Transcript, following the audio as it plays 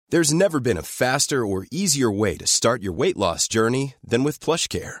There's never been a faster or easier way to start your weight loss journey than with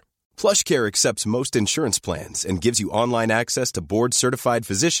PlushCare. PlushCare accepts most insurance plans and gives you online access to board-certified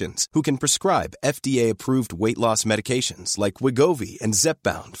physicians who can prescribe FDA-approved weight loss medications like Wegovy and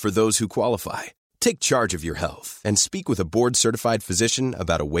Zepbound for those who qualify. Take charge of your health and speak with a board-certified physician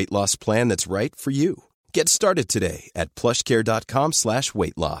about a weight loss plan that's right for you. Get started today at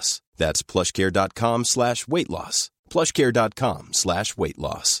plushcare.com/weight loss. That's plushcare.com/weight loss. plushcare.com/weight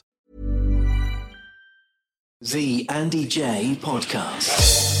loss. The Andy J Podcast.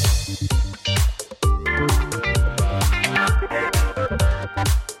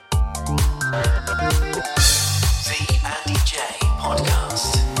 The Andy J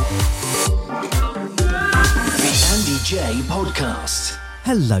Podcast. The Andy J Podcast.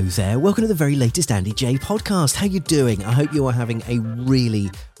 Hello there, welcome to the very latest Andy J Podcast. How you doing? I hope you are having a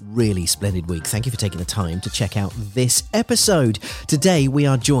really splendid week. Thank you for taking the time to check out this episode. Today we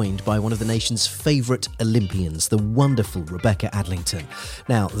are joined by one of the nation's favourite Olympians, the wonderful Rebecca Adlington.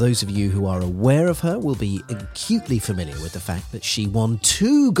 Now, those of you who are aware of her will be acutely familiar with the fact that she won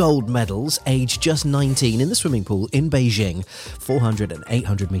 2 gold medals, aged just 19, in the swimming pool in Beijing, 400 and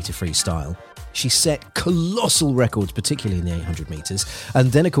 800 metre freestyle. She set colossal records, particularly in the 800 metres.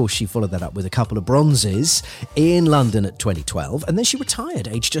 And then, of course, she followed that up with a couple of bronzes in London at 2012. And then she retired,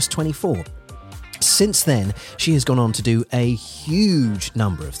 aged just 24. Since then, she has gone on to do a huge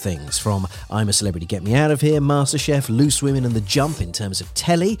number of things, from I'm a Celebrity, Get Me Out of Here, MasterChef, Loose Women and The Jump in terms of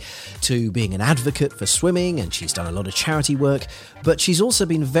telly, to being an advocate for swimming, and she's done a lot of charity work. But she's also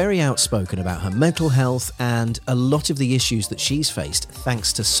been very outspoken about her mental health and a lot of the issues that she's faced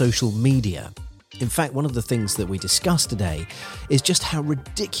thanks to social media. In fact, one of the things that we discussed today is just how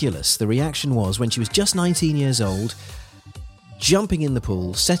ridiculous the reaction was when she was just 19 years old, jumping in the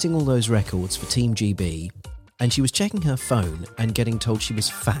pool, setting all those records for Team GB, and she was checking her phone and getting told she was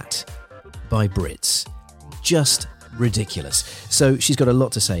fat by Brits. Just ridiculous. So she's got a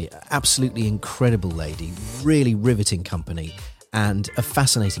lot to say. Absolutely incredible lady, really riveting company, and a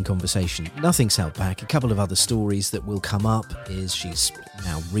fascinating conversation. Nothing's held back. A couple of other stories that will come up is she's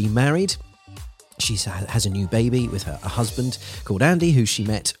now remarried. She has a new baby with her husband called Andy, who she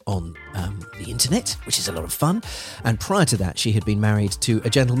met on the internet, which is a lot of fun. And prior to that, she had been married to a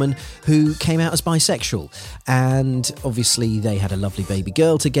gentleman who came out as bisexual. And obviously, they had a lovely baby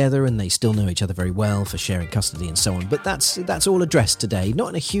girl together, and they still know each other very well for sharing custody and so on. But that's all addressed today. Not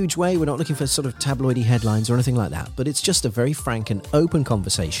in a huge way. We're not looking for sort of tabloidy headlines or anything like that. But it's just a very frank and open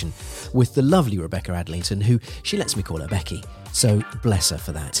conversation with the lovely Rebecca Adlington, who she lets me call her Becky. So bless her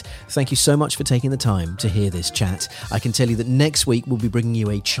for that. Thank you so much for taking the time to hear this chat. I can tell you that next week we'll be bringing you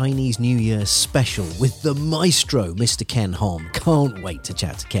a Chinese New Year special with the maestro, Mr. Ken Hom. Can't wait to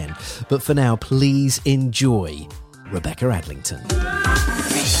chat to Ken. But for now, please enjoy Rebecca Adlington. The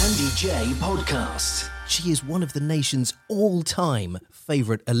Andy J Podcast. She is one of the nation's all-time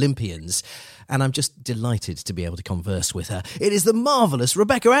favourite Olympians, and I'm just delighted to be able to converse with her. It is the marvellous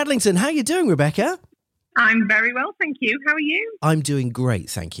Rebecca Adlington. How are you doing, Rebecca? I'm very well, thank you. How are you? I'm doing great,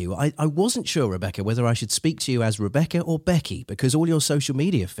 thank you. I wasn't sure, Rebecca, whether I should speak to you as Rebecca or Becky, because all your social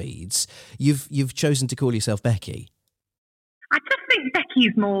media feeds, you've chosen to call yourself Becky. I just think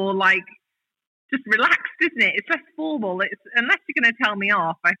Becky's more like just relaxed, isn't it? It's less formal. It's unless you're going to tell me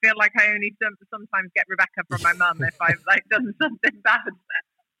off. I feel like I only sometimes get Rebecca from my mum if I've done something bad.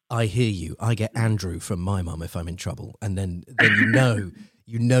 I hear you. I get Andrew from my mum if I'm in trouble, and then you know.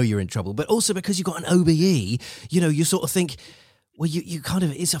 You know you're in trouble. But also because you've got an OBE, you sort of think, well, you kind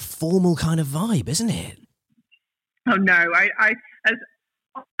of, it's a formal kind of vibe, isn't it? Oh, no. I as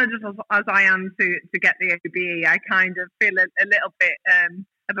I am to get the OBE, I kind of feel a little bit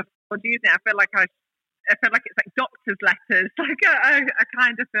of a fraud using it. I feel like it's like doctor's letters. Like I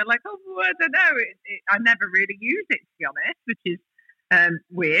kind of feel like, I don't know. I never really use it, to be honest, which is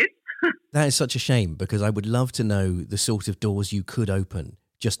weird. That is such a shame, because I would love to know the sort of doors you could open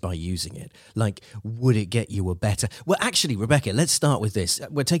just by using it. Like, would it get you a better... Well, actually, Rebecca, let's start with this.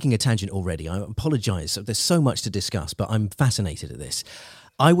 We're taking a tangent already. I apologise. There's so much to discuss, but I'm fascinated at this.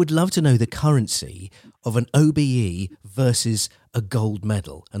 I would love to know the currency of an OBE versus a gold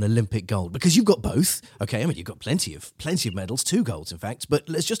medal, an Olympic gold, because you've got both. Okay, I mean, you've got plenty of medals, 2 golds, in fact. But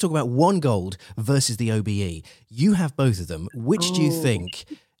let's just talk about 1 gold versus the OBE. You have both of them. Which do you think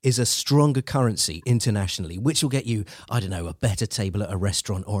is a stronger currency internationally? Which will get you, I don't know, a better table at a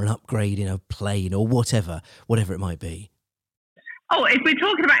restaurant or an upgrade in a plane or whatever it might be? Oh, if we're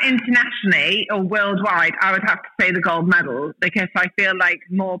talking about internationally or worldwide, I would have to say the gold medal, because I feel like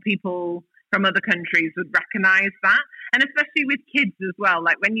more people from other countries would recognise that. And especially with kids as well,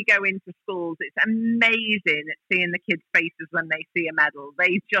 like when you go into schools, it's amazing seeing the kids' faces when they see a medal.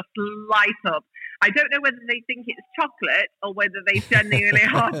 They just light up. I don't know whether they think it's chocolate or whether they genuinely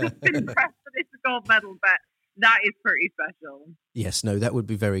are just impressed that it's a gold medal, but that is pretty special. Yes, no, that would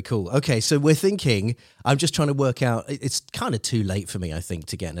be very cool. Okay, so we're thinking, I'm just trying to work out, it's kind of too late for me, I think,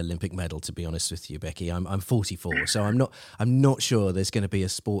 to get an Olympic medal, to be honest with you, Becky. I'm 44, so I'm not sure there's going to be a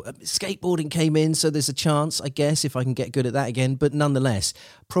sport. Skateboarding came in, so there's a chance, I guess, if I can get good at that again, but nonetheless,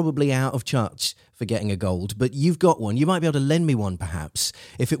 probably out of touch for getting a gold. But you've got one. You might be able to lend me one, perhaps.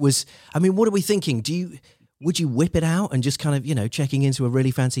 If it was, I mean, what are we thinking? Would you whip it out and just kind of, checking into a really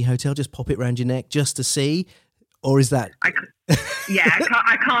fancy hotel, just pop it around your neck just to see? Or is that... I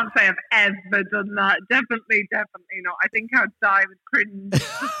can't say I've ever done that. Definitely not. I think I'd die with cringe.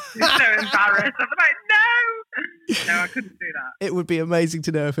 I'm so embarrassed. I'm like, no! No, I couldn't do that. It would be amazing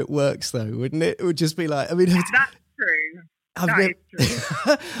to know if it works, though, wouldn't it? It would just be like... I mean, that's true.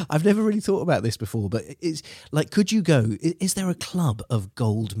 I've never really thought about this before, but it's like, could you go? Is there a club of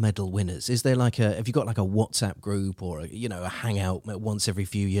gold medal winners? Is there have you got like a WhatsApp group or a hangout once every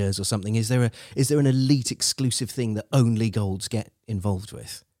few years or something? Is there an elite exclusive thing that only golds get involved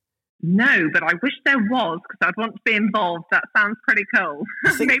with? No, but I wish there was because I'd want to be involved. That sounds pretty cool.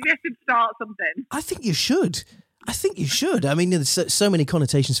 Maybe I should start something. I think you should. I mean, there's so many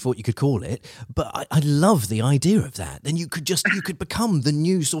connotations for what you could call it, but I love the idea of that. Then you could become the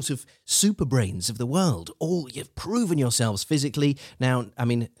new sort of super brains of the world. You've proven yourselves physically. Now, I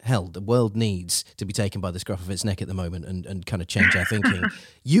mean, hell, the world needs to be taken by the scruff of its neck at the moment and kind of change our thinking.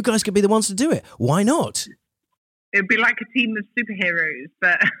 You guys could be the ones to do it. Why not? It would be like a team of superheroes,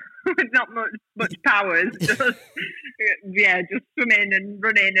 but with not much powers. Just swimming and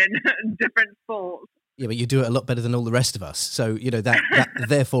running and different sports. Yeah, but you do it a lot better than all the rest of us. So, that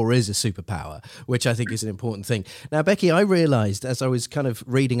therefore is a superpower, which I think is an important thing. Now, Becky, I realised as I was kind of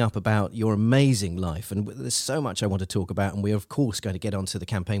reading up about your amazing life, and there's so much I want to talk about, and we're, of course, going to get onto the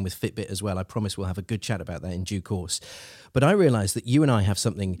campaign with Fitbit as well. I promise we'll have a good chat about that in due course. But I realised that you and I have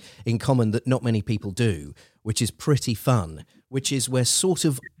something in common that not many people do, which is pretty fun, which is we're sort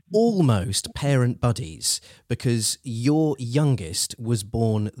of almost parent buddies because your youngest was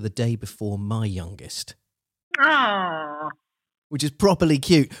born the day before my youngest. Oh. Which is properly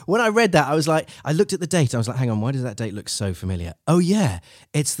cute. When I read that, I looked at the date. I was like, hang on, why does that date look so familiar? Oh yeah,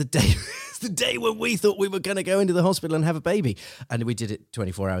 it's the day. It's the day when we thought we were going to go into the hospital and have a baby, and we did it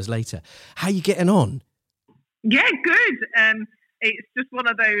 24 hours later. How are you getting on? Yeah, good. It's just one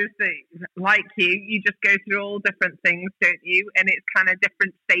of those things, like you just go through all different things, don't you? And it's kind of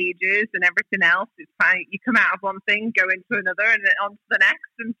different stages and everything else. It's kind of, you come out of one thing, go into another, and then on to the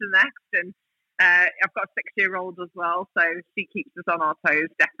next, and to the next. And I've got a 6-year-old as well, so she keeps us on our toes,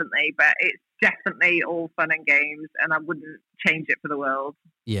 definitely. But it's definitely all fun and games, and I wouldn't change it for the world.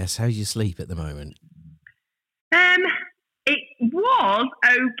 Yes, how do you sleep at the moment? It was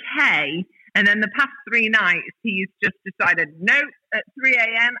okay. And then the past 3 nights, he's just decided, no, at 3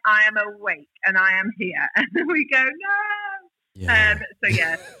 a.m., I am awake and I am here. And then we go, no. Yeah.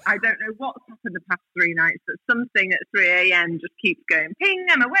 I don't know what's happened the past 3 nights, but something at 3 a.m. just keeps going, ping,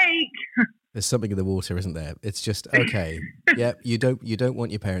 I'm awake. There's something in the water, isn't there? It's just, okay. Yeah, you don't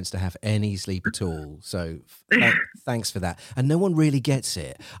want your parents to have any sleep at all. So thanks for that. And no one really gets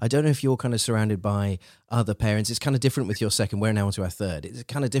it. I don't know if you're kind of surrounded by other parents. It's kind of different with your second. We're now onto our third. It's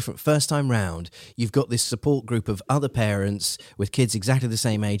kind of different. First time round, you've got this support group of other parents with kids exactly the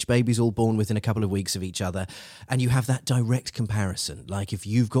same age, babies all born within a couple of weeks of each other. And you have that direct comparison. Like if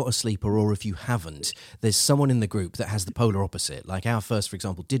you've got a sleeper or if you haven't, there's someone in the group that has the polar opposite. Like our first, for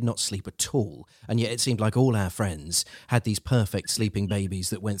example, did not sleep at all. And yet it seemed like all our friends had these perfect sleeping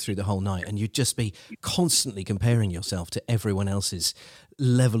babies that went through the whole night. And you'd just be constantly comparing yourself to everyone else's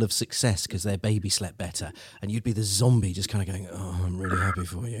level of success because their baby slept better. And you'd be the zombie just kind of going, oh, I'm really happy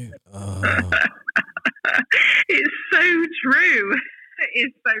for you. Oh. It's so true. It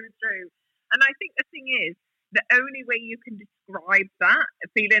is so true. And I think the thing is, the only way you can describe that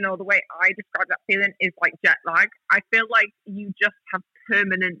feeling, or the way I describe that feeling, is like jet lag. I feel like you just have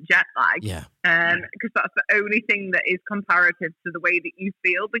permanent jet lag. Yeah. Because that's the only thing that is comparative to the way that you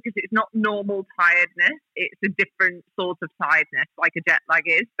feel, because it's not normal tiredness. It's a different sort of tiredness, like a jet lag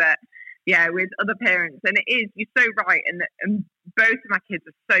is. But yeah, with other parents, and it is, you're so right. And both of my kids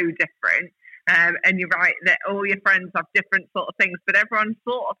are so different. And you're right that all your friends have different sort of things, but everyone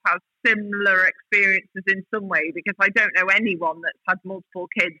sort of has similar experiences in some way, because I don't know anyone that's had multiple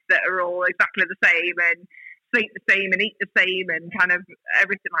kids that are all exactly the same and sleep the same and eat the same and kind of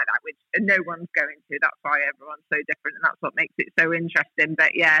everything like that, which no one's going to. That's why everyone's so different, and that's what makes it so interesting.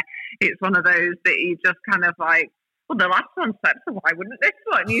 But yeah, it's one of those that you just kind of like, well, the last one slept, so why wouldn't this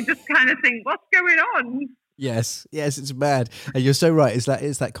one? You just kind of think, what's going on? Yes, it's mad. And you're so right. It's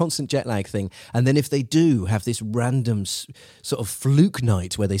that constant jet lag thing. And then if they do have this random sort of fluke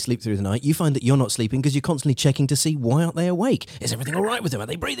night where they sleep through the night, you find that you're not sleeping because you're constantly checking to see why aren't they awake? Is everything all right with them? Are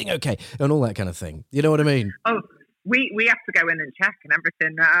they breathing okay? And all that kind of thing. You know what I mean? Oh, we have to go in and check and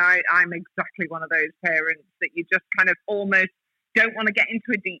everything. I'm exactly one of those parents that you just kind of almost don't want to get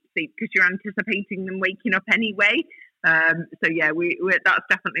into a deep sleep because you're anticipating them waking up anyway. So yeah, that's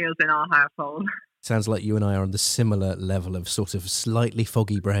definitely us in our household. Sounds like you and I are on the similar level of sort of slightly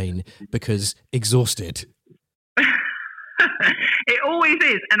foggy brain because exhausted. It always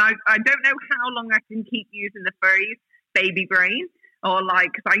is. And I don't know how long I can keep using the phrase baby brain or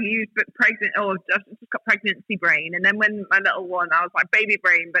because I used just got pregnancy brain. And then when my little one, I was like baby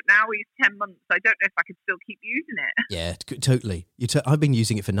brain, but now he's 10 months. I don't know if I could still keep using it. Yeah, totally. I've been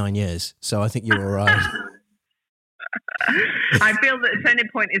using it for 9 years, so I think you're all right. I feel that the turning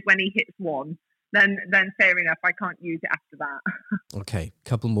point is when he hits 1. Then fair enough. I can't use it after that. Okay,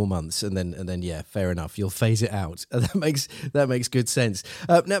 couple more months, and then yeah, fair enough. You'll phase it out. That makes good sense.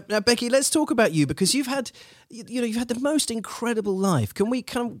 Now, Becky, let's talk about you because you've had the most incredible life. Can we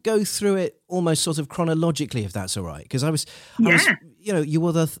kind of go through it almost sort of chronologically, if that's all right? Because I was, you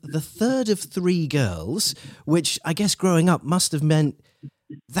were the third of 3 girls, which I guess growing up must have meant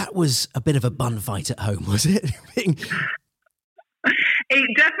that was a bit of a bun fight at home, was it? It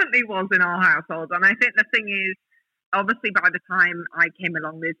definitely was in our household. And I think the thing is, obviously by the time I came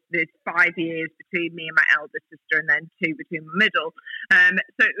along, there's 5 years between me and my eldest sister and then 2 between the middle.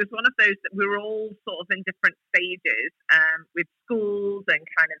 So it was one of those that we were all sort of in different stages with schools and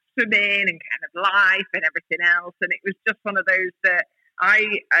kind of swimming and kind of life and everything else. And it was just one of those that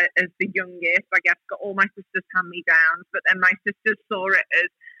I, as the youngest, I guess, got all my sisters' hand-me-downs, but then my sisters saw it as,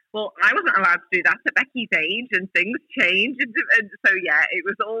 well, I wasn't allowed to do that at Becky's age, and things changed. And so, yeah, it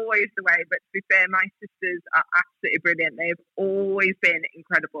was always the way. But to be fair, my sisters are absolutely brilliant. They've always been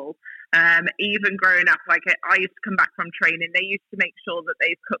incredible. Even growing up, I used to come back from training. They used to make sure that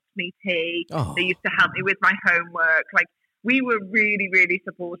they cooked me tea. Oh. They used to help me with my homework. We were really, really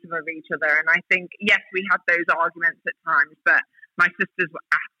supportive of each other. And I think, yes, we had those arguments at times, but my sisters were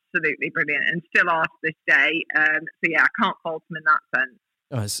absolutely brilliant and still are to this day. So, yeah, I can't fault them in that sense.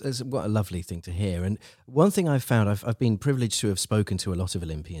 Oh, it's what a lovely thing to hear. And one thing I've found, I've been privileged to have spoken to a lot of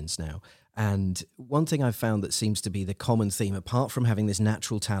Olympians now. And one thing I've found that seems to be the common theme, apart from having this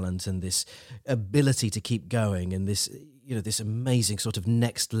natural talent and this ability to keep going and this, this amazing sort of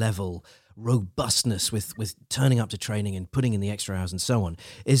next level robustness with turning up to training and putting in the extra hours and so on,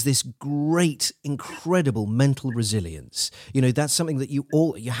 is this great, incredible mental resilience. That's something that you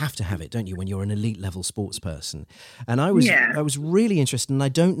have to have it, don't you, when you're an elite level sports person. And I was really interested, and I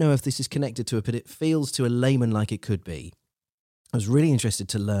don't know if this is connected to it, but it feels to a layman like it could be. I was really interested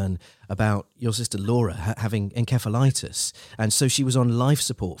to learn about your sister Laura having encephalitis. And so she was on life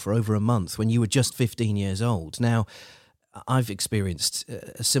support for over a month when you were just 15 years old. Now, I've experienced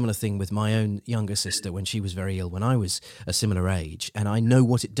a similar thing with my own younger sister when she was very ill when I was a similar age. And I know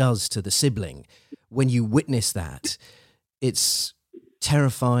what it does to the sibling. When you witness that, it's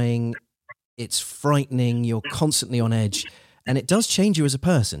terrifying, it's frightening, you're constantly on edge. And it does change you as a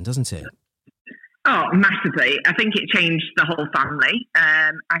person, doesn't it? Oh, massively. I think it changed the whole family.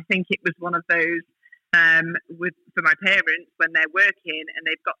 I think it was one of those for my parents when they're working and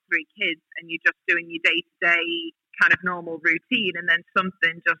they've got 3 kids and you're just doing your day-to-day kind of normal routine, and then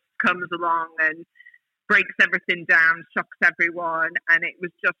something just comes along and breaks everything down, shocks everyone, and it was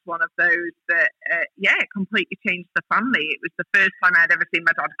just one of those that, it completely changed the family. It was the first time I'd ever seen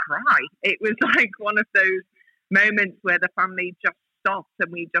my dad cry. It was like one of those moments where the family just stopped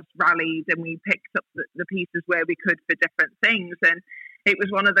and we just rallied and we picked up the pieces where we could for different things. And it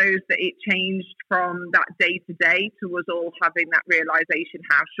was one of those that it changed from that day to day to us all having that realization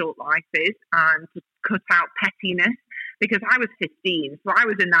how short life is and to cut out pettiness, because I was 15, so I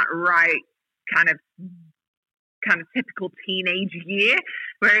was in that right kind of typical teenage year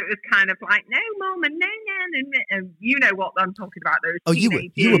where it was kind of like, no, mama, no, and you know what I'm talking about, those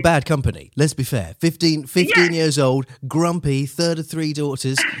teenage you were bad company, let's be fair. 15 years old, grumpy, third of 3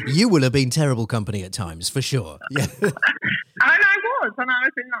 daughters. You will have been terrible company at times, for sure. Yeah. And I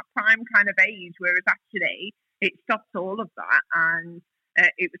was in that prime kind of age, whereas actually it stopped all of that. And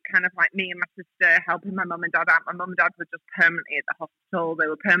it was kind of like me and my sister helping my mum and dad out. My mum and dad were just permanently at the hospital. They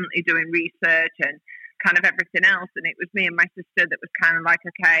were permanently doing research and kind of everything else. And it was me and my sister that was kind of like,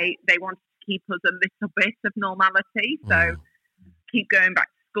 okay, they wanted to keep us a little bit of normality. So keep going back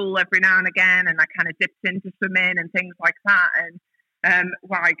to school every now and again. And I kind of dipped into swimming and things like that. And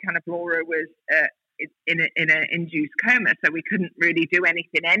while kind of Laura was in an induced coma, so we couldn't really do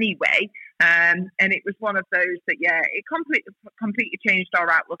anything anyway. And it was one of those that, it completely changed our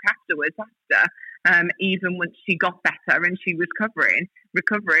outlook afterwards. Even once she got better and she was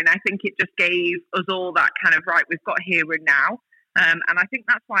recovering, I think it just gave us all that kind of, right, we've got here and now. And I think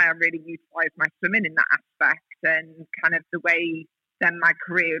that's why I really utilised my swimming in that aspect, and kind of the way then my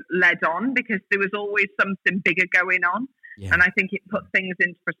career led on, because there was always something bigger going on. Yeah. And I think it put things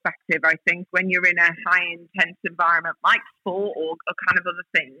into perspective. I think when you're in a high intense environment like sport or kind of other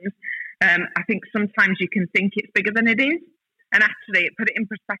things, I think sometimes you can think it's bigger than it is. And actually, it put it in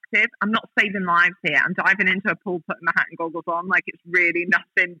perspective. I'm not saving lives here. I'm diving into a pool, putting my hat and goggles on, like it's really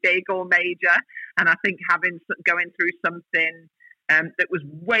nothing big or major. And I think going through something that was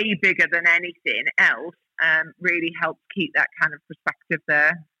way bigger than anything else really helped keep that kind of perspective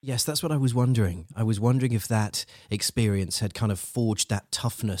there. Yes, that's what I was wondering. I was wondering if that experience had kind of forged that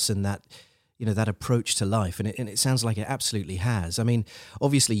toughness and that, that approach to life. And it sounds like it absolutely has. I mean,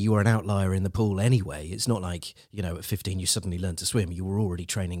 obviously you were an outlier in the pool anyway. It's not like, at 15 you suddenly learned to swim. You were already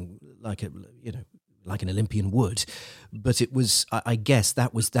training like an Olympian would. But it was, I guess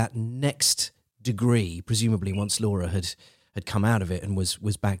that was that next degree, presumably once Laura had come out of it and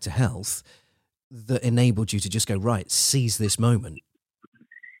was back to health, that enabled you to just go, right, seize this moment.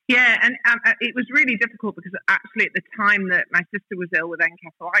 Yeah, and it was really difficult because actually at the time that my sister was ill with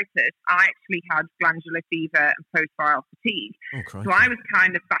encephalitis, I actually had glandular fever and post-viral fatigue. Oh, so I was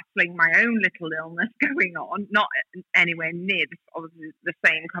kind of battling my own little illness going on, not anywhere near the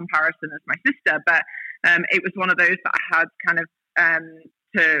same comparison as my sister, but it was one of those that I had kind of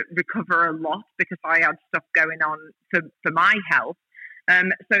to recover a lot because I had stuff going on for my health.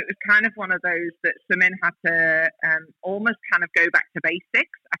 So it was kind of one of those that swimming had to almost kind of go back to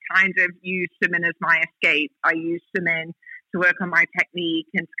basics. I kind of used swimming as my escape. I used swimming to work on my technique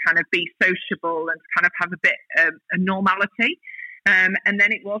and to kind of be sociable and to kind of have a bit of a normality. And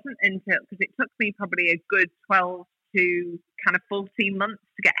then it wasn't until, because it took me probably a good 12 to kind of 14 months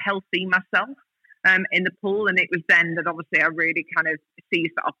to get healthy myself in the pool. And it was then that obviously I really kind of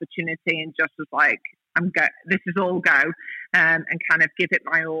seized the opportunity and just was like, this is all go, and kind of give it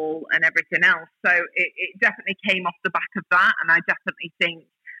my all and everything else. So it definitely came off the back of that. And I definitely think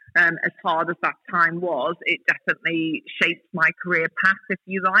as hard as that time was, it definitely shaped my career path, if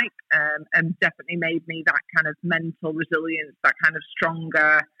you like, and definitely made me that kind of mental resilience, that kind of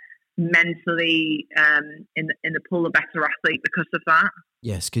stronger mentally in the pool, a better athlete because of that.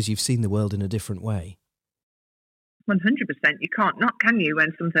 Yes, because you've seen the world in a different way. 100%. You can't not, can you,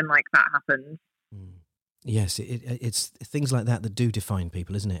 when something like that happens? Yes, it's things like that do define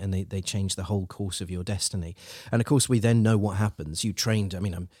people, isn't it? And they change the whole course of your destiny. And of course, we then know what happens. You trained. I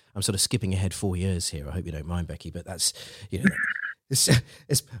mean, I'm sort of skipping ahead 4 years here. I hope you don't mind, Becky, but that's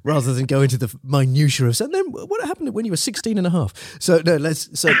it's rather than go into the minutiae of. And then what happened when you were 16 and a half? So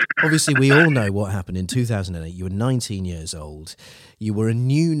obviously we all know what happened in 2008. You were 19 years old. You were a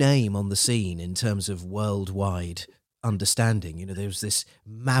new name on the scene in terms of worldwide understanding. There was this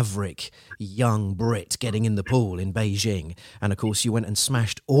maverick young Brit getting in the pool in Beijing, and of course you went and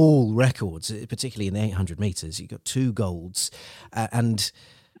smashed all records, particularly in the 800 meters. You got 2 golds, and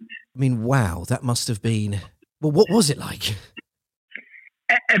I mean, wow, that must have been. Well, what was it like?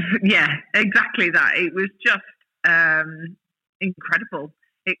 Yeah, exactly that. It was just incredible.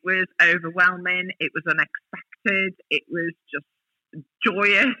 It was overwhelming. It was unexpected. It was just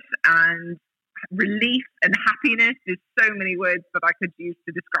joyous and relief and happiness. There's so many words that I could use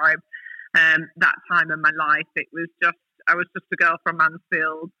to describe that time in my life. I was just a girl from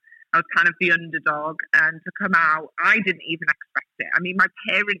Mansfield. I was kind of the underdog, and to come out, I didn't even expect it. I mean, my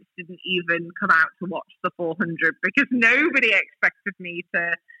parents didn't even come out to watch the 400 because nobody expected me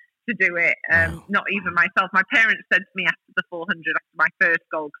to do it. Not even myself. My parents said to me after the 400, after my first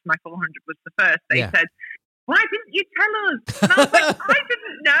goal, because my 400 was the first, they said, "Why didn't you tell us?" And I was like, "I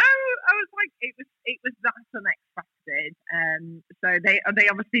didn't know." I was like, it was that unexpected. So they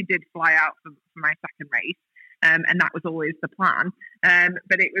obviously did fly out for my second race, and that was always the plan.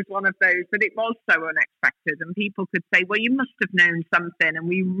 But it was one of those that it was so unexpected, and people could say, "Well, you must have known something," and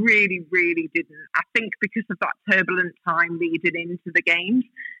we really, really didn't. I think because of that turbulent time leading into the games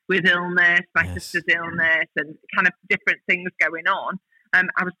with illness, my sister's illness, and kind of different things going on.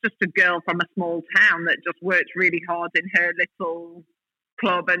 I was just a girl from a small town that just worked really hard in her little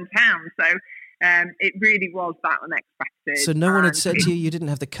club and town. So it really was that unexpected. So no one had said to you, you didn't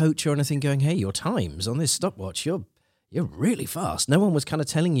have the coach or anything going, "Hey, your times on this stopwatch, you're really fast." No one was kind of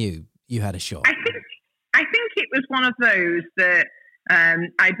telling you had a shot. I think it was one of those that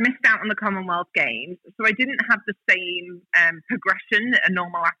I'd missed out on the Commonwealth Games, so I didn't have the same progression that a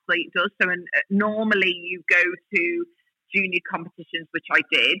normal athlete does. So normally you go to junior competitions, which I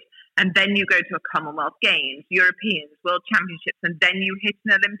did, and then you go to a Commonwealth Games, Europeans, World Championships, and then you hit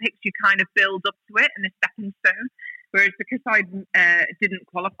an Olympics. You kind of build up to it in a stepping stone. Whereas because I didn't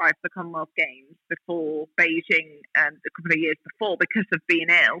qualify for the Commonwealth Games before Beijing a couple of years before because of being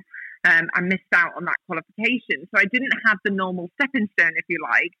ill, I missed out on that qualification. So I didn't have the normal stepping stone, if you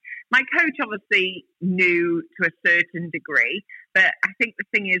like. My coach obviously knew to a certain degree, but I think the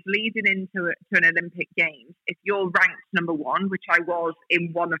thing is, leading into an Olympic Games, if you're ranked number one, which I was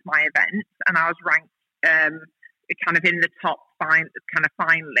in one of my events, and I was ranked kind of in the top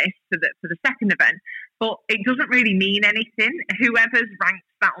finalist for the second event, but it doesn't really mean anything. Whoever's ranked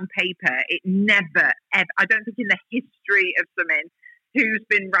that on paper, it never, ever, I don't think in the history of swimming, who's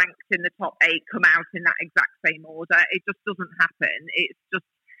been ranked in the top 8 come out in that exact same order. It just doesn't happen.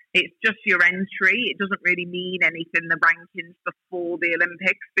 It's just your entry. It doesn't really mean anything, the rankings before the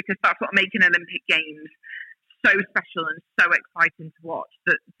Olympics, because that's what making Olympic Games so special and so exciting to watch,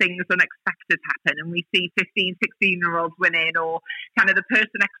 that things unexpected happen and we see 15, 16-year-olds winning, or kind of the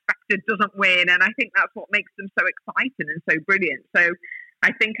person expected doesn't win. And I think that's what makes them so exciting and so brilliant. So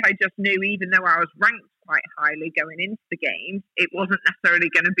I think I just knew, even though I was ranked quite highly going into the games, it wasn't necessarily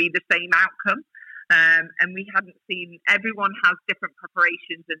going to be the same outcome. And we hadn't seen, everyone has different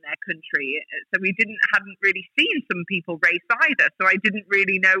preparations in their country. So we hadn't really seen some people race either. So I didn't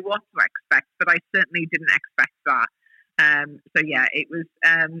really know what to expect, but I certainly didn't expect that. So yeah, it was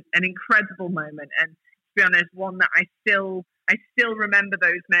an incredible moment. And to be honest, one that I still remember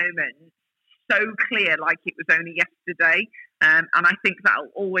those moments so clear, like it was only yesterday. And I think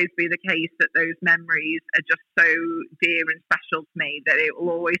that'll always be the case, that those memories are just so dear and special to me that it will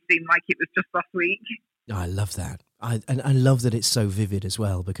always seem like it was just last week. Oh, I love that. And I love that it's so vivid as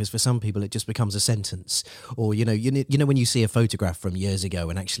well, because for some people it just becomes a sentence, or you know when you see a photograph from years ago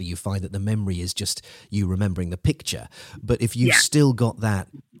and actually you find that the memory is just you remembering the picture. But if you've still got that,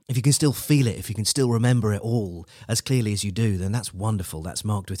 if you can still feel it, if you can still remember it all as clearly as you do, then that's wonderful. That's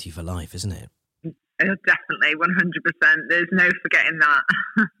marked with you for life, isn't it? Definitely, 100%. There's no forgetting that.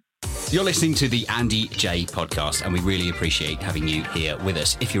 You're listening to the Andy J podcast, and we really appreciate having you here with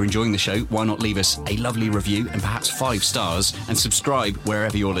us. If you're enjoying the show, why not leave us a lovely review and perhaps 5 stars, and subscribe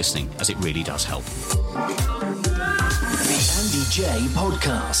wherever you're listening, as it really does help. The Andy J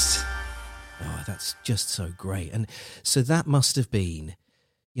podcast. Oh, that's just so great. And so that must have been,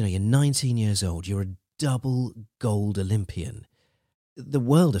 you're 19 years old, you're a double gold Olympian. The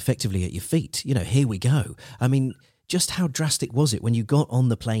world effectively at your feet. Here we go. I mean, just how drastic was it when you got on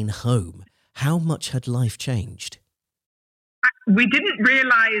the plane home? How much had life changed? We didn't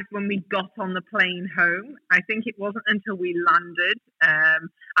realise when we got on the plane home. I think it wasn't until we landed.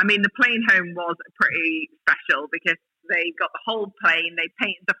 The plane home was pretty special because they got the whole plane, they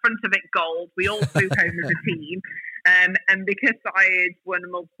painted the front of it gold. We all flew home as a team. And because I had won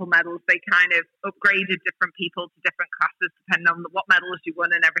multiple medals, they kind of upgraded different people to different classes depending on what medals you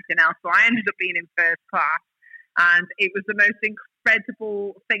won and everything else. So I ended up being in first class, and it was the most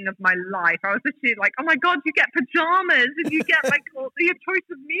incredible thing of my life. I was literally like, oh my God, you get pajamas and you get like your choice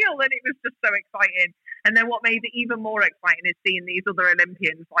of meal. And it was just so exciting. And then what made it even more exciting is seeing these other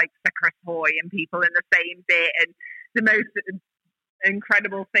Olympians like Chris Hoy and people in the same bit. And the most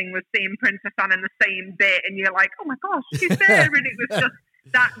incredible thing was seeing Princess Anne in the same bit, and you're like, oh my gosh, she's there. And it was just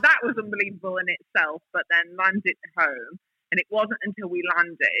that was unbelievable in itself. But then landed home, and it wasn't until we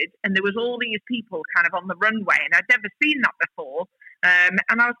landed and there was all these people kind of on the runway, and I'd never seen that before. And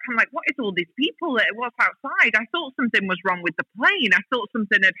I was kind of like, what is all these people? What's outside? I thought something was wrong with the plane. I thought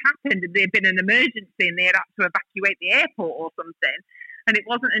something had happened and there had been an emergency and they had had to evacuate the airport or something. And it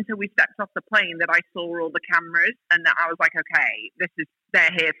wasn't until we stepped off the plane that I saw all the cameras, and that I was like, okay,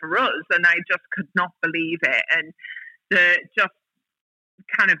 they're here for us. And I just could not believe it. And the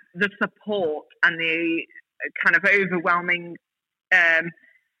support and the kind of overwhelming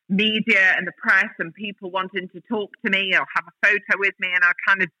media and the press and people wanting to talk to me or have a photo with me, and I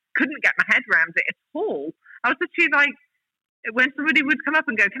kind of couldn't get my head around it at all. I was literally like, when somebody would come up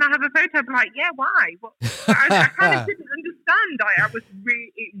and go, can I have a photo? I'd be like, yeah, why? I kind of didn't understand.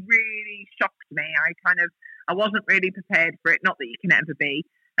 It really shocked me. I wasn't really prepared for it. Not that you can ever be,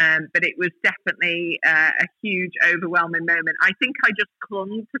 but it was definitely a huge, overwhelming moment. I think I just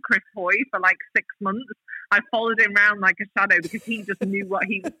clung to Chris Hoy for like 6 months. I followed him around like a shadow because he just knew what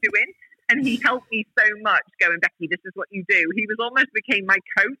he was doing. And he helped me so much, going, Becky, this is what you do. He almost became my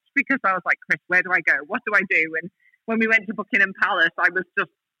coach, because I was like, Chris, where do I go? What do I do? And when we went to Buckingham Palace, I was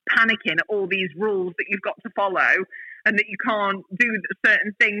just panicking at all these rules that you've got to follow. and that you can't do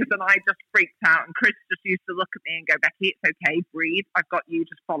certain things. And I just freaked out. And Chris just used to look at me and go, Becky, it's okay, breathe. I've got you,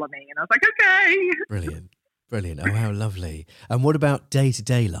 just follow me. And I was like, okay. Brilliant. Brilliant. Oh, how lovely. And what about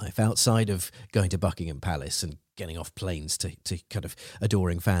day-to-day life outside of going to Buckingham Palace and getting off planes to kind of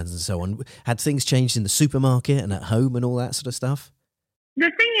adoring fans and so on? Had things changed in the supermarket and at home and all that sort of stuff?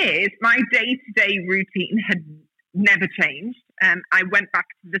 The thing is, my day-to-day routine had never changed. I went back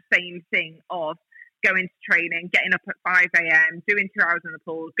to the same thing of going to training, getting up at 5 a.m., doing 2 hours in the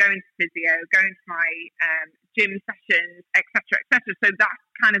pool, going to physio, going to my gym sessions, etc., etc. So that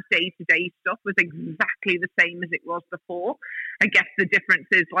kind of day-to-day stuff was exactly the same as it was before. I guess the difference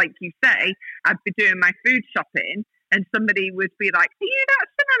is, like you say, I'd be doing my food shopping and somebody would be like, are you that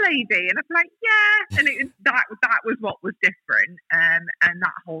Summer lady? And I'd be like, yeah. And that was what was different. And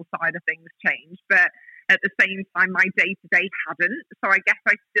that whole side of things changed. But at the same time, my day-to-day hadn't. So I guess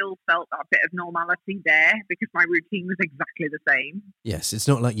I still felt that bit of normality there because my routine was exactly the same. Yes, it's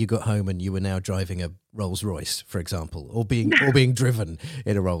not like you got home and you were now driving a Rolls Royce, for example, or being driven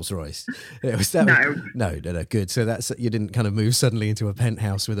in a Rolls Royce. No, good. So you didn't kind of move suddenly into a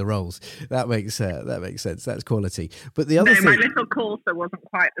penthouse with a Rolls. That makes sense. That's quality. But the other thing, my little Corsa wasn't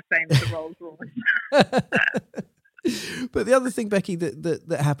quite the same as the Rolls Royce. But the other thing, Becky,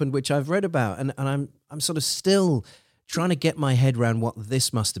 that happened, which I've read about, and I'm sort of still trying to get my head around what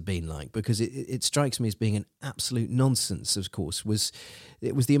this must have been like, because it strikes me as being an absolute nonsense, of course, was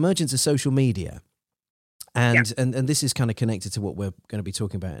the emergence of social media. And this is kind of connected to what we're going to be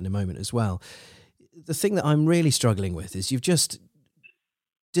talking about in a moment as well. The thing that I'm really struggling with is you've just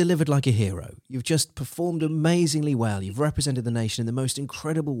delivered like a hero. You've just performed amazingly well. You've represented the nation in the most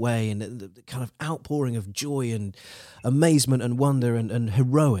incredible way, and the kind of outpouring of joy and amazement and wonder and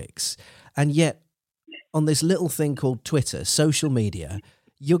heroics. And yet, on this little thing called Twitter, social media,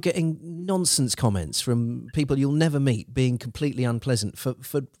 you're getting nonsense comments from people you'll never meet being completely unpleasant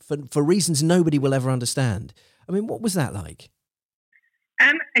for reasons nobody will ever understand. I mean, what was that like?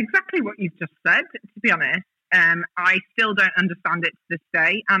 Exactly what you've just said, to be honest. I still don't understand it to this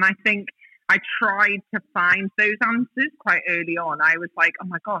day. And I think I tried to find those answers quite early on. I was like, oh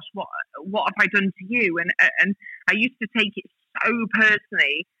my gosh, what have I done to you? And I used to take it so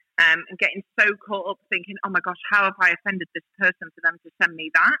personally and getting so caught up thinking, oh my gosh, how have I offended this person for them to send me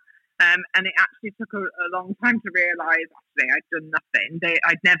that? And it actually took a long time to realise, actually, I'd done nothing.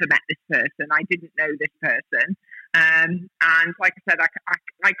 I'd never met this person. I didn't know this person. And like I said,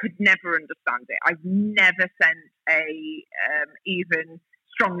 I could never understand it. I've never sent a even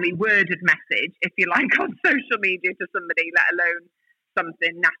strongly worded message, if you like, on social media to somebody, let alone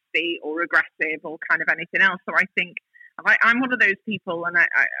something nasty or aggressive or kind of anything else. So I think I'm one of those people, and I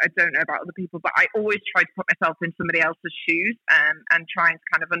don't know about other people, but I always try to put myself in somebody else's shoes and try and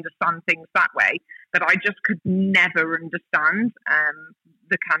kind of understand things that way. But I just could never understand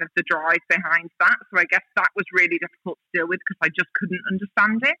the kind of the drive behind that. So I guess that was really difficult to deal with because I just couldn't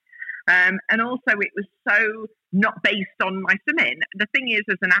understand it. And also it was so not based on my swimming. The thing is,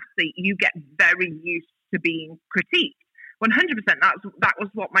 as an athlete, you get very used to being critiqued. 100%, that was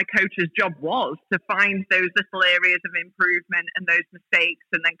what my coach's job was, to find those little areas of improvement and those mistakes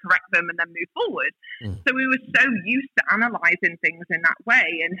and then correct them and then move forward. So we were so used to analysing things in that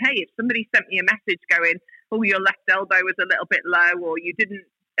way. And hey, if somebody sent me a message going, oh, your left elbow was a little bit low, or you didn't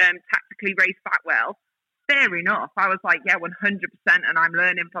tactically race that well, fair enough. I was like, yeah, 100%, and I'm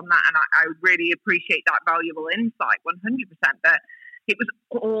learning from that, and I really appreciate that valuable insight, 100%. But it was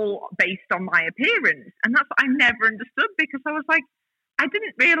all based on my appearance. And that's what I never understood, because I was like, I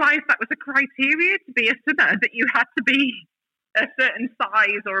didn't realise that was a criteria to be a swimmer, that you had to be a certain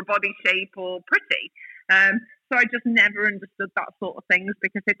size or a body shape or pretty. So I just never understood that sort of things,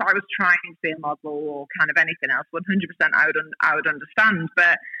 because if I was trying to be a model or kind of anything else, 100% I would understand.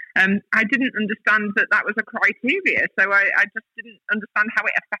 But I didn't understand that was a criteria. So I just didn't understand how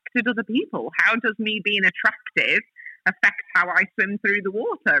it affected other people. How does me being attractive affect how I swim through the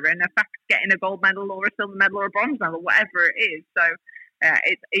water and affect getting a gold medal or a silver medal or a bronze medal, whatever it is? So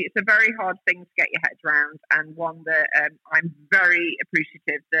it's a very hard thing to get your head around, and one that I'm very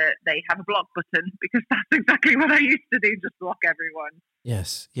appreciative that they have a block button, because that's exactly what I used to do, just block everyone.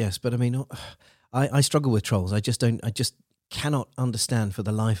 Yes. But I mean, I struggle with trolls. I just cannot understand for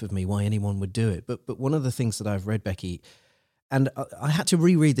the life of me why anyone would do it. But one of the things that I've read, Becky, and I had to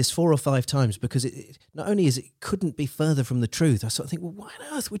reread this 4 or 5 times, because it not only is it couldn't be further from the truth. I sort of think, well, why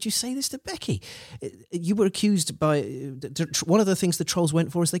on earth would you say this to Becky? You were accused by one of the things the trolls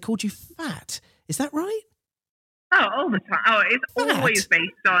went for is they called you fat. Is that right? Oh, all the time. Oh, it's always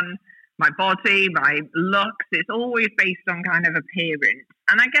based on my body, my looks. It's always based on kind of appearance.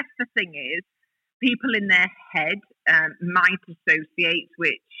 And I guess the thing is, people in their head might associate,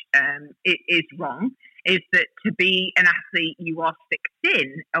 which it is wrong, is that to be an athlete you are thick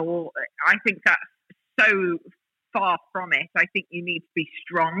thin, or I think that's so far from it. I think you need to be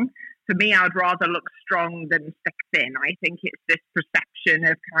strong. For me, I'd rather look strong than thick thin. I think it's this perception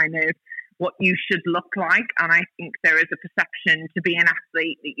of kind of what you should look like, and I think there is a perception to be an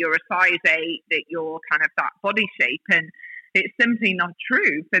athlete that you're a size 8, that you're kind of that body shape, and it's simply not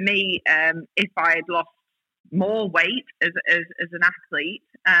true. For me, if I had lost more weight as an athlete,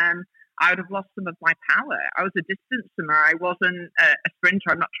 I would have lost some of my power. I was a distance swimmer. I wasn't a sprinter.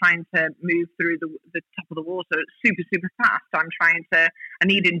 I'm not trying to move through the top of the water. It's super, super fast. I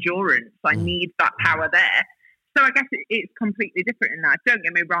need endurance. I need that power there. So I guess it's completely different in that. Don't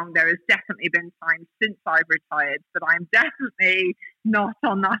get me wrong, there has definitely been times since I've retired that I'm definitely not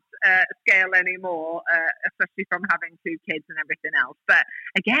on that scale anymore, especially from having 2 kids and everything else. But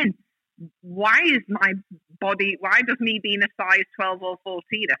again, why does me being a size 12 or 14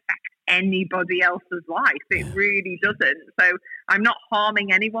 affect anybody else's life? It really doesn't. So I'm not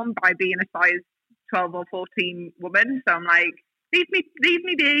harming anyone by being a size 12 or 14 woman. So I'm like, leave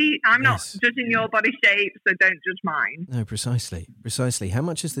me be. I'm not judging your body shape, so don't judge mine. No, precisely. How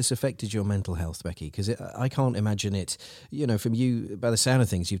much has this affected your mental health, Becky? Because I can't imagine it, from you, by the sound of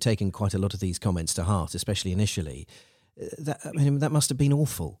things, you've taken quite a lot of these comments to heart, especially initially. That must have been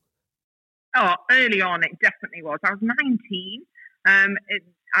awful. Oh, early on, it definitely was. I was 19.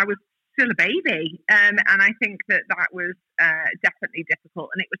 I was still a baby. And I think that was definitely difficult.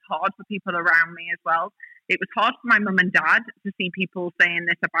 And it was hard for people around me as well. It was hard for my mum and dad to see people saying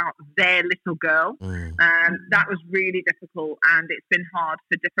this about their little girl. That was really difficult. And it's been hard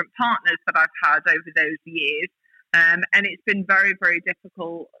for different partners that I've had over those years. And it's been very, very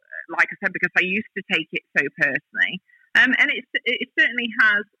difficult, like I said, because I used to take it so personally. And it certainly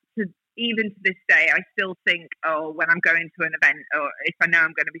has, even to this day, I still think, when I'm going to an event, or if I know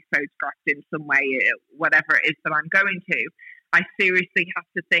I'm going to be photographed in some way, whatever it is that I'm going to, I seriously have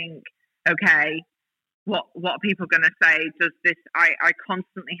to think, okay, what are people going to say? Does this, I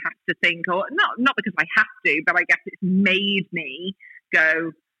constantly have to think, or not because I have to, but I guess it's made me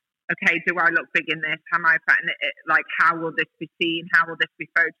go, okay, do I look big in this? Am I fat in it? Like, how will this be seen? How will this be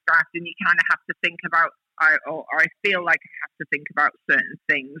photographed? And you kind of have to think about, or I feel like I have to think about certain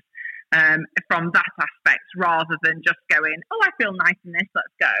things from that aspect, rather than just going, I feel nice in this,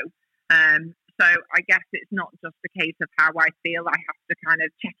 let's go. So I guess it's not just a case of how I feel. I have to kind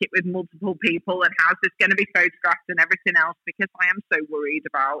of check it with multiple people, and how's this going to be photographed and everything else, because I am so worried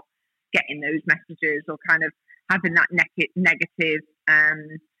about getting those messages or kind of having that negative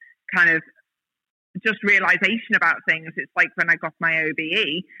kind of just realization about things. It's like when I got my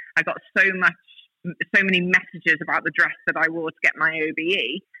OBE, I got so many messages about the dress that I wore to get my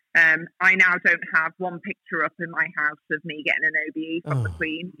OBE. I now don't have one picture up in my house of me getting an OBE from the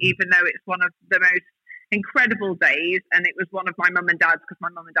Queen, even though it's one of the most incredible days, and it was one of my mum and dad's, because my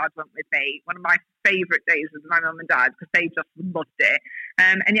mum and dad went with me. One of my favourite days was my mum and dad, because they just loved it.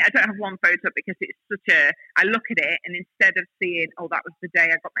 And yet I don't have one photo because it's I look at it, and instead of seeing, that was the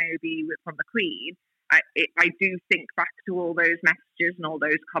day I got my OBE from the Queen, I do think back to all those messages and all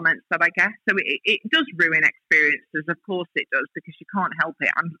those comments that I get. So it does ruin experiences. Of course it does, because you can't help it.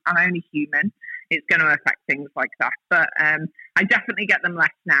 I'm only human. It's going to affect things like that. But I definitely get them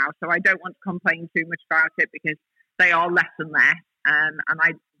less now. So I don't want to complain too much about it, because they are less and less. And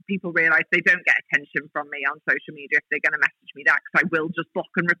people realise they don't get attention from me on social media if they're going to message me that, because I will just block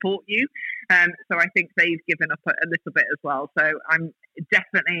and report you. So I think they've given up a little bit as well. So I'm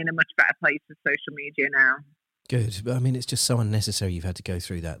definitely in a much better place with social media now. Good. I mean, it's just so unnecessary you've had to go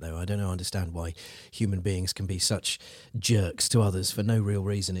through that, though. I don't understand why human beings can be such jerks to others for no real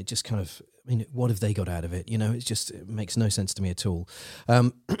reason. It just kind of, what have they got out of it? It makes no sense to me at all.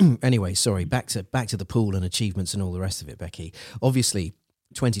 Anyway, sorry, back to the pool and achievements and all the rest of it, Becky. Obviously,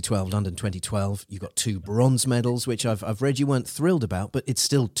 2012, London 2012, you got 2 bronze medals, which I've read you weren't thrilled about, but it's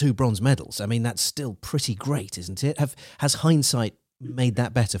still 2 bronze medals. I mean, that's still pretty great, isn't it? Has hindsight made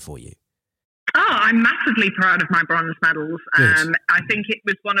that better for you? I'm massively proud of my bronze medals. I think it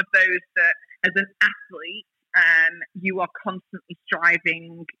was one of those that, as an athlete, you are constantly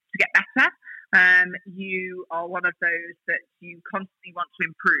striving to get better. You are one of those that you constantly want to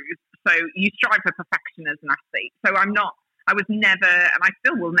improve. So you strive for perfection as an athlete. So I was never, and I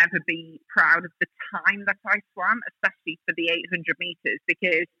still will never be proud of the time that I swam, especially for the 800 metres,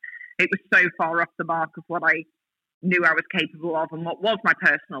 because it was so far off the mark of what I knew I was capable of and what was my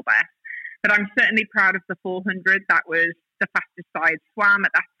personal best. But I'm certainly proud of the 400. That was the fastest side swam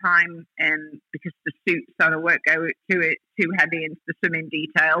at that time, because the suits, so I won't go to it too heavy into the swimming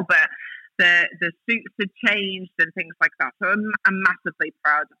detail, but the suits had changed and things like that. So I'm massively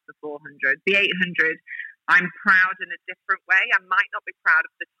proud of the 400. The 800, I'm proud in a different way. I might not be proud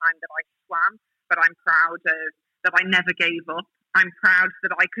of the time that I swam, but I'm proud of that I never gave up. I'm proud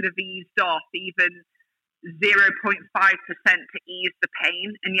that I could have eased off even 0.5% to ease the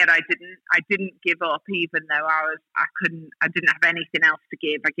pain, and yet I didn't give up, even though I didn't have anything else to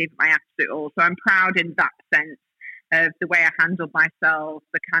give. I gave my absolute all. So I'm proud in that sense of the way I handled myself,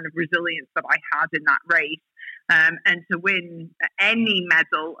 the kind of resilience that I had in that race. And to win any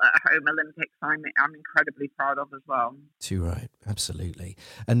medal at Home Olympics, I'm incredibly proud of as well. Too right, absolutely.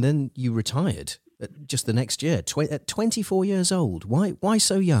 And then you retired just the next year, at 24 years old. Why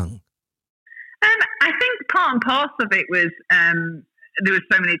so young? I think part and parcel of it was there was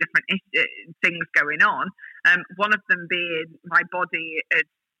so many different things going on. One of them being my body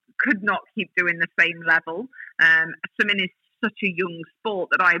could not keep doing the same level. Swimming is such a young sport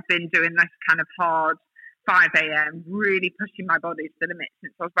that I've been doing this kind of hard 5 a.m., really pushing my body to the limit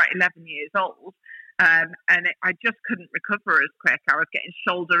since I was about 11 years old. I just couldn't recover as quick. I was getting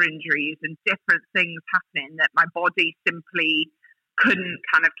shoulder injuries and different things happening that my body simply couldn't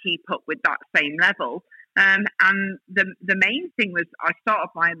kind of keep up with that same level. And the main thing was I started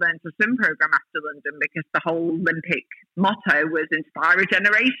my Learn to Swim program after London because the whole Olympic motto was inspire a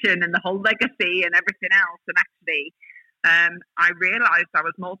generation and the whole legacy and everything else. And actually, I realised I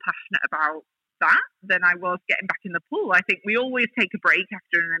was more passionate about that than I was getting back in the pool. I think we always take a break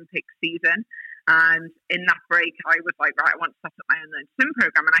after an Olympic season. And in that break, I was like, right, I want to set up my own Learn to Swim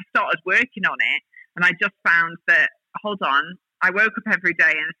program. And I started working on it. And I just found that, hold on, I woke up every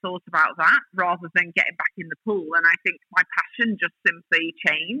day and thought about that rather than getting back in the pool. And I think my passion just simply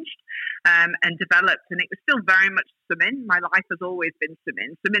changed and developed. And it was still very much swimming. My life has always been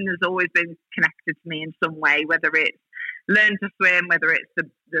swimming. Swimming has always been connected to me in some way, whether it's Learn to Swim, whether it's the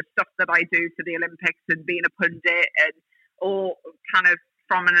stuff that I do for the Olympics and being a pundit, or kind of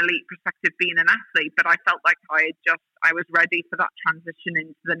from an elite perspective being an athlete. But I felt like I was ready for that transition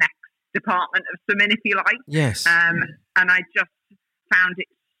into the next department of swimming, if you like. Yes. And I just found it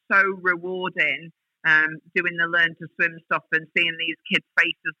so rewarding doing the Learn to Swim stuff and seeing these kids'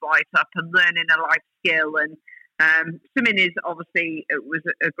 faces light up and learning a life skill. And swimming is obviously, it was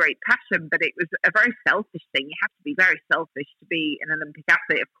a great passion, but it was a very selfish thing. You have to be very selfish to be an Olympic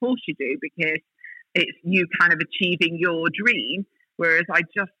athlete. Of course you do, because it's you kind of achieving your dream. Whereas I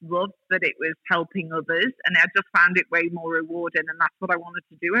just loved that it was helping others, and I just found it way more rewarding, and that's what I wanted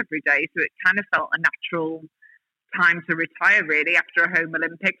to do every day. So it kind of felt a natural time to retire, really, after a Home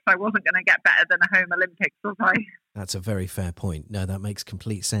Olympics. I wasn't going to get better than a Home Olympics, was I? That's a very fair point. No, that makes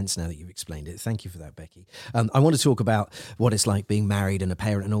complete sense now that you've explained it. Thank you for that, Becky. I want to talk about what it's like being married and a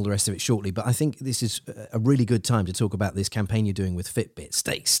parent and all the rest of it shortly, but I think this is a really good time to talk about this campaign you're doing with Fitbit,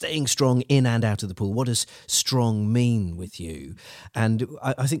 staying strong in and out of the pool. What does strong mean with you? And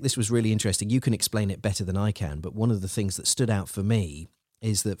I think this was really interesting. You can explain it better than I can, but one of the things that stood out for me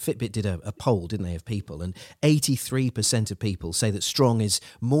is that Fitbit did a poll, didn't they, of people, and 83% of people say that strong is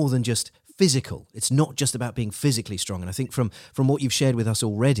more than just physical. It's not just about being physically strong. And I think from what you've shared with us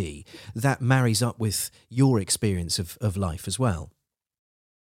already, that marries up with your experience of life as well.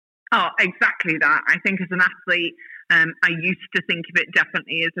 Oh, exactly that. I think as an athlete, I used to think of it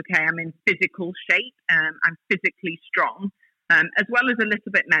definitely as, okay, I'm in physical shape, I'm physically strong, as well as a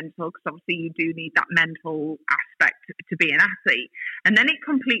little bit mental, because obviously you do need that mental aspect to be an athlete. And then it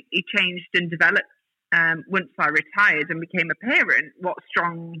completely changed and developed once I retired and became a parent, what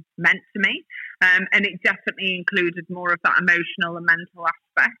strong meant to me. And it definitely included more of that emotional and mental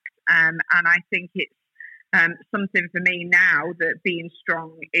aspect. And I think it's something for me now that being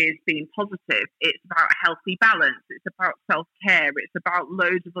strong is being positive. It's about a healthy balance. It's about self-care. It's about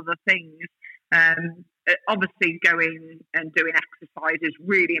loads of other things. Obviously, going and doing exercise is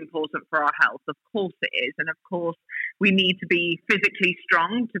really important for our health. Of course it is. And of course, we need to be physically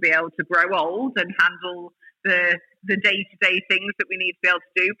strong to be able to grow old and handle the day-to-day things that we need to be able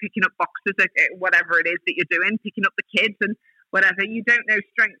to do, picking up boxes, whatever it is that you're doing, picking up the kids and whatever. You don't know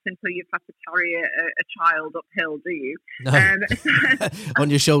strength until you've had to carry a child uphill, do you? No. On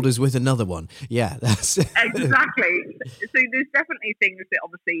your shoulders with another one. Yeah, that's exactly. So there's definitely things that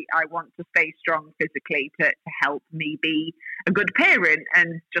obviously I want to stay strong physically to help me be a good parent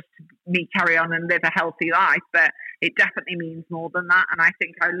and just me carry on and live a healthy life. But it definitely means more than that. And I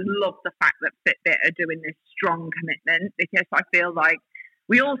think I love the fact that Fitbit are doing this strong commitment, because I feel like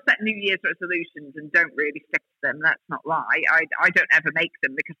we all set New Year's resolutions and don't really stick to them. Let's not lie. I don't ever make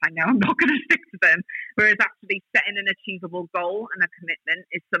them because I know I'm not going to stick to them. Whereas actually setting an achievable goal and a commitment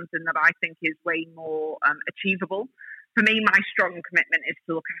is something that I think is way more achievable. for me, my strong commitment is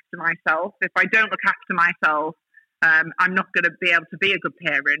to look after myself. If I don't look after myself, I'm not going to be able to be a good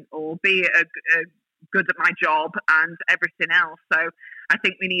parent or be good at my job and everything else. So I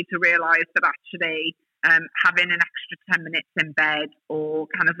think we need to realise that actually having an extra 10 minutes in bed or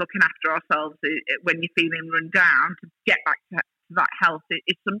kind of looking after ourselves when you're feeling run down to get back to that health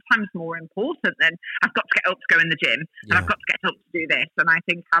is sometimes more important than I've got to get up to go in the gym and I've got to get up to do this. And I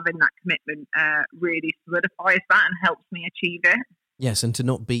think having that commitment really solidifies that and helps me achieve it. Yes, and to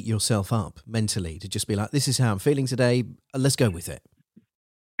not beat yourself up mentally, to just be like, this is how I'm feeling today, let's go with it.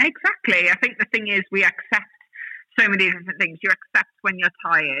 Exactly. I think the thing is we accept so many different things. You accept when you're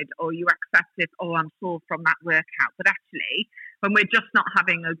tired, or you accept if, I'm sore from that workout. But actually, when we're just not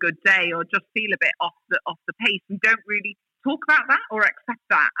having a good day or just feel a bit off the pace, we don't really talk about that or accept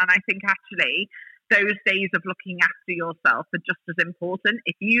that. And I think actually those days of looking after yourself are just as important.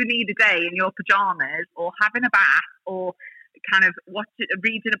 If you need a day in your pajamas or having a bath or kind of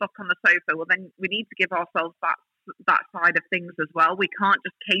reading a book on the sofa, well, then we need to give ourselves that side of things as well. We can't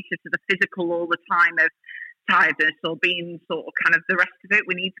just cater to the physical all the time of tiredness or being sort of kind of the rest of it.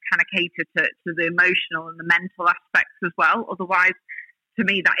 We need to kind of cater to the emotional and the mental aspects as well. Otherwise, to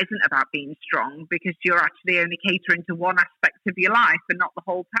me, that isn't about being strong, because you're actually only catering to one aspect of your life and not the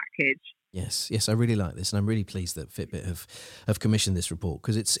whole package. Yes, I really like this, and I'm really pleased that Fitbit have commissioned this report,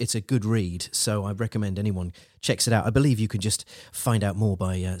 because it's a good read, so I recommend anyone checks it out. I believe you can just find out more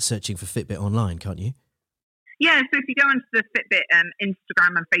by searching for Fitbit online, can't you? Yeah, so if you go onto the Fitbit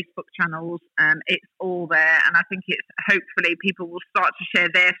Instagram and Facebook channels, it's all there. And I think it's hopefully people will start to share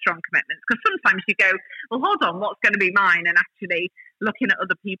their strong commitments. Because sometimes you go, well, hold on, what's going to be mine? And actually looking at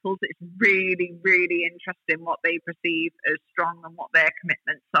other people's, it's really, really interesting what they perceive as strong and what their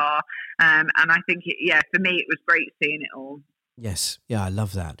commitments are. And I think, for me, it was great seeing it all. Yes, I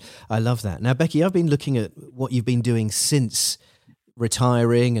love that. Now, Becky, I've been looking at what you've been doing since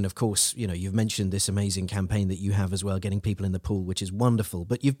retiring, and of course, you've mentioned this amazing campaign that you have as well, getting people in the pool, which is wonderful.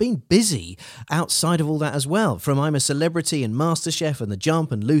 But you've been busy outside of all that as well, from I'm a Celebrity and MasterChef and The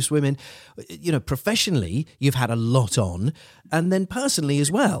Jump and Loose Women. Professionally, you've had a lot on, and then personally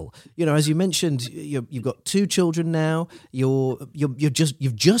as well. As you mentioned, you've got 2 children now. You've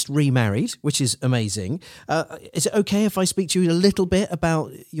just remarried, which is amazing. Is it okay if I speak to you a little bit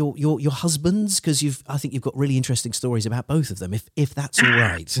about your husbands? Because I think you've got really interesting stories about both of them. If that's all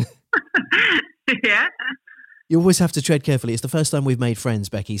right. Yeah. You always have to tread carefully. It's the first time we've made friends,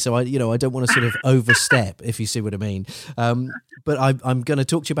 Becky, so I don't want to sort of overstep, if you see what I mean. But I'm going to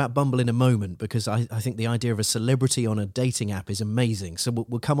talk to you about Bumble in a moment, because I think the idea of a celebrity on a dating app is amazing. So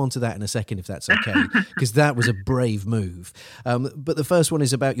we'll come on to that in a second, if that's okay, because that was a brave move. But the first one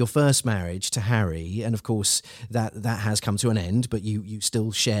is about your first marriage to Harry, and of course that has come to an end, but you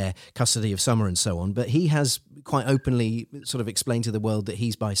still share custody of Summer and so on. But he has quite openly sort of explained to the world that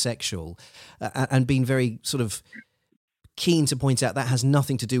he's bisexual, and been very sort of keen to point out that has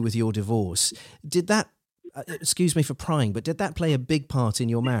nothing to do with your divorce. Did that, excuse me for prying, but did that play a big part in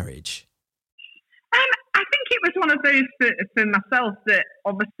your marriage? I think it was one of those for myself that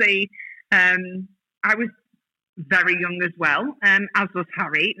obviously I was very young as well, as was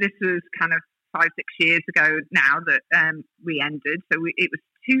Harry. This was kind of 5-6 years ago now that we ended. So it was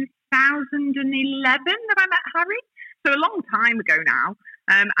 2011 that I met Harry. So a long time ago now.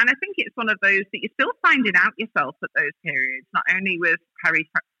 And I think it's one of those that you're still finding out yourself at those periods. Not only was Harry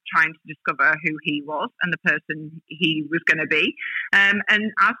trying to discover who he was and the person he was going to be, and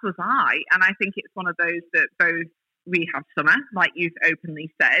as was I. And I think it's one of those that both we have Summer, like you've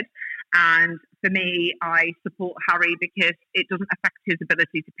openly said. And for me, I support Harry because it doesn't affect his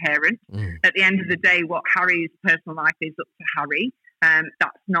ability to parent. At the end of the day, what Harry's personal life is up to Harry.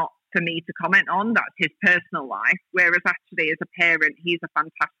 That's not for me to comment on. That's his personal life. Whereas actually as a parent, he's a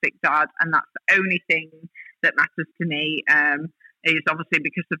fantastic dad. And that's the only thing that matters to me, is obviously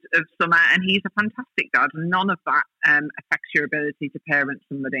because of Summer. And he's a fantastic dad. And none of that affects your ability to parent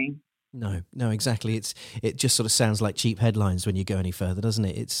somebody. No, exactly. It just sort of sounds like cheap headlines when you go any further, doesn't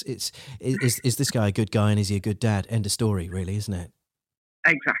it? Is this guy a good guy and is he a good dad? End of story, really, isn't it?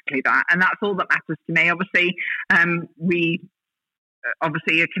 Exactly that. And that's all that matters to me. Obviously, we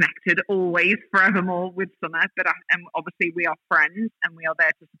obviously are connected always, forevermore with Summer, but obviously we are friends and we are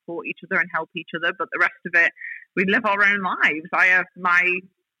there to support each other and help each other. But the rest of it, we live our own lives. I have my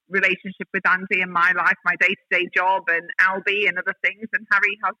relationship with Andy and my life, my day-to-day job and Albie and other things, and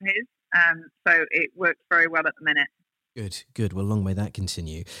Harry has his. So it works very well at the minute. Good. Well, long may that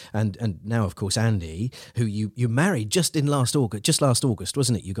continue. And now, of course, Andy, who you married just last August,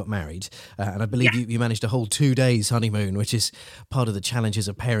 wasn't it? You got married, and I believe you managed a whole 2 days honeymoon, which is part of the challenges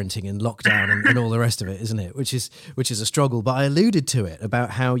of parenting and lockdown and all the rest of it, isn't it? Which is a struggle. But I alluded to it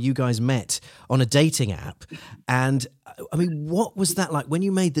about how you guys met on a dating app, and I mean, what was that like when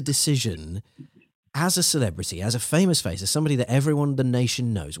you made the decision? As a celebrity, as a famous face, as somebody that everyone in the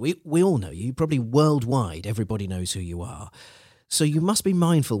nation knows, we all know you, probably worldwide, everybody knows who you are. So you must be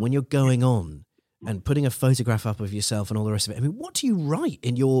mindful when you're going on and putting a photograph up of yourself and all the rest of it. I mean, what do you write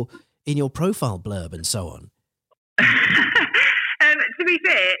in your profile blurb and so on? To be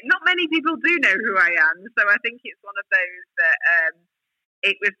fair, not many people do know who I am. So I think it's one of those that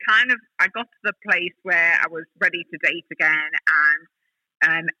it was kind of, I got to the place where I was ready to date again,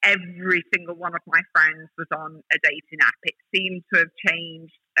 and every single one of my friends was on a dating app. It seemed to have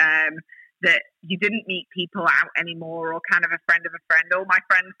changed, that you didn't meet people out anymore, or kind of a friend of a friend. All my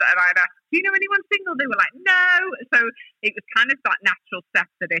friends that I'd asked, do you know anyone single? They were like, no. So it was kind of that natural step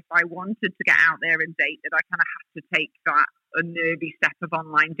that if I wanted to get out there and date, that I kind of had to take that unnervy step of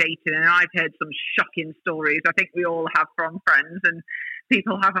online dating. And I've heard some shocking stories. I think we all have from friends and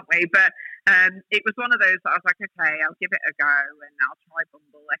people, haven't we? But it was one of those that I was like, okay, I'll give it a go and I'll try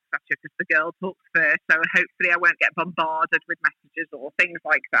Bumble, etc. Because the girl talks first, so hopefully I won't get bombarded with messages or things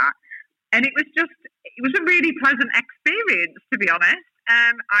like that. And it was a really pleasant experience, to be honest.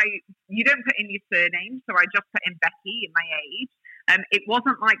 You don't put in your surname, so I just put in Becky in my age. It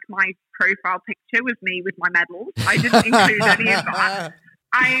wasn't like my profile picture was me with my medals. I didn't include any of that.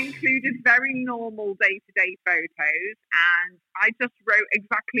 I included very normal day-to-day photos, and I just wrote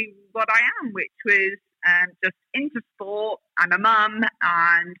exactly what I am, which was just into sport. I'm a mum,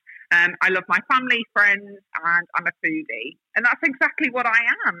 and I love my family, friends, and I'm a foodie. And that's exactly what I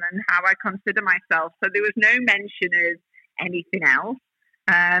am and how I consider myself. So there was no mention of anything else.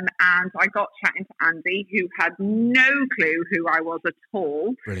 And I got chatting to Andy, who had no clue who I was at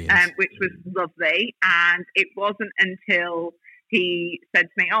all, which was lovely. And it wasn't until he said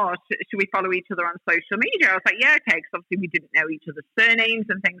to me, oh, should we follow each other on social media? I was like, yeah, okay, because obviously we didn't know each other's surnames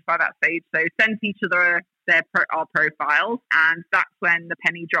and things by that stage. So sent each other our profiles, and that's when the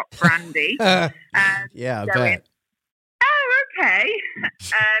penny dropped for Andy. Yeah, I bet. Oh, okay.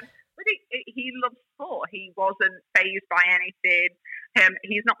 But he loves sport. He wasn't fazed by anything.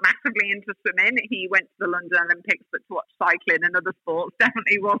 He's not massively into swimming. He went to the London Olympics, but to watch cycling and other sports.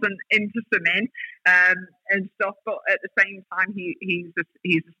 Definitely wasn't into swimming and stuff. But at the same time, he's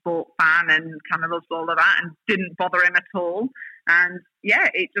a sport fan and kind of loves all of that, and didn't bother him at all. And yeah,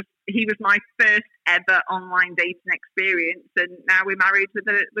 he was my first ever online dating experience, and now we're married with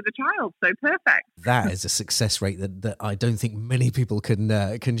a child. So perfect. That is a success rate that I don't think many people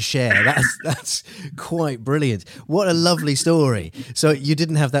can share. That's quite brilliant. What a lovely story. So you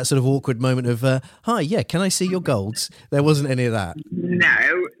didn't have that sort of awkward moment of hi, yeah, can I see your golds? There wasn't any of that.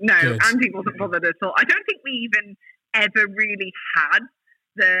 No. Good. Andy wasn't bothered at all. I don't think we even ever really had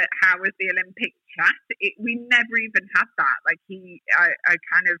how was the Olympic chat. We never even had that. Like I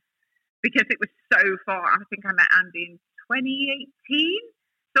kind of, because it was so far. I think I met Andy in 2018.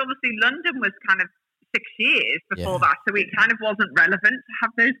 So obviously London was kind of 6 years before that. So it kind of wasn't relevant to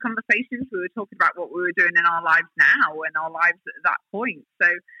have those conversations. We were talking about what we were doing in our lives now and our lives at that point. So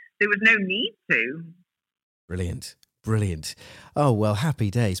there was no need to. Brilliant. Oh, well, happy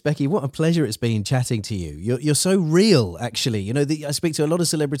days. Becky, what a pleasure it's been chatting to you. You're so real, actually. You know, I speak to a lot of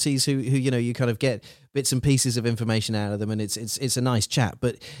celebrities who you know, you kind of get bits and pieces of information out of them, and it's a nice chat,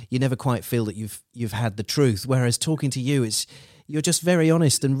 but you never quite feel that you've had the truth. Whereas talking to you, you're just very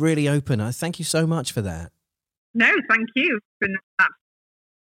honest and really open. I thank you so much for that. No, thank you.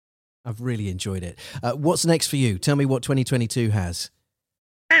 I've really enjoyed it. What's next for you? Tell me what 2022 has.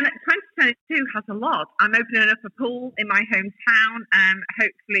 2022 has a lot. I'm opening up a pool in my hometown and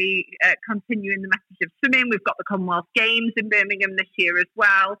hopefully continuing the message of swimming. We've got the Commonwealth Games in Birmingham this year as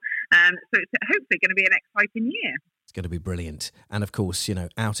well. So it's hopefully going to be an exciting year. It's going to be brilliant. And of course, you know,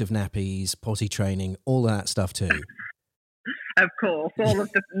 out of nappies, potty training, all that stuff too. Of course, all of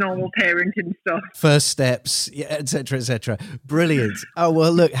the normal parenting stuff. First steps, yeah, et cetera, Brilliant. Oh,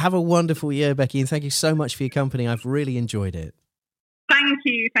 well, look, have a wonderful year, Becky, and thank you so much for your company. I've really enjoyed it. Thank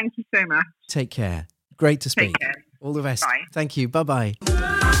you so much. Take care. Great to speak. Take care. All the best. Bye. Thank you. Bye-bye. The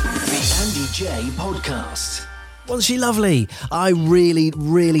Andy J Podcast. Wasn't she lovely? I really,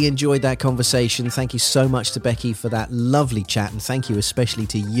 really enjoyed that conversation. Thank you so much to Becky for that lovely chat, and thank you especially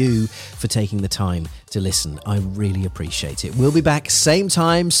to you for taking the time to listen. I really appreciate it. We'll be back same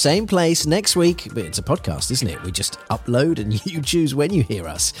time, same place next week. But it's a podcast, isn't it? We just upload and you choose when you hear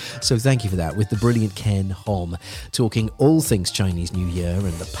us. So thank you for that, with the brilliant Ken Hom, talking all things Chinese New Year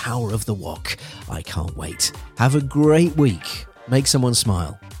and the power of the wok. I can't wait. Have a great week. Make someone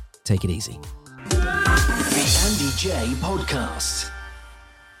smile. Take it easy. The Andy J Podcast.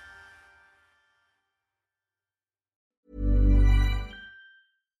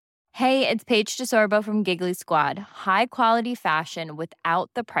 Hey, it's Paige DeSorbo from Giggly Squad. High quality fashion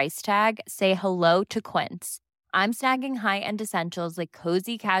without the price tag. Say hello to Quince. I'm snagging high-end essentials like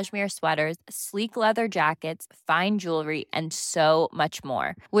cozy cashmere sweaters, sleek leather jackets, fine jewelry, and so much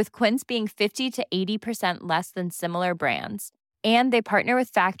more. With Quince being 50 to 80% less than similar brands. And they partner with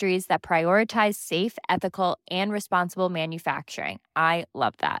factories that prioritize safe, ethical, and responsible manufacturing. I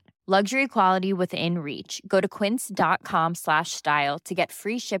love that. Luxury quality within reach. Go to quince.com/style to get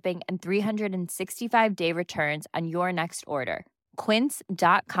free shipping and 365-day returns on your next order.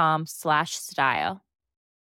 Quince.com/style.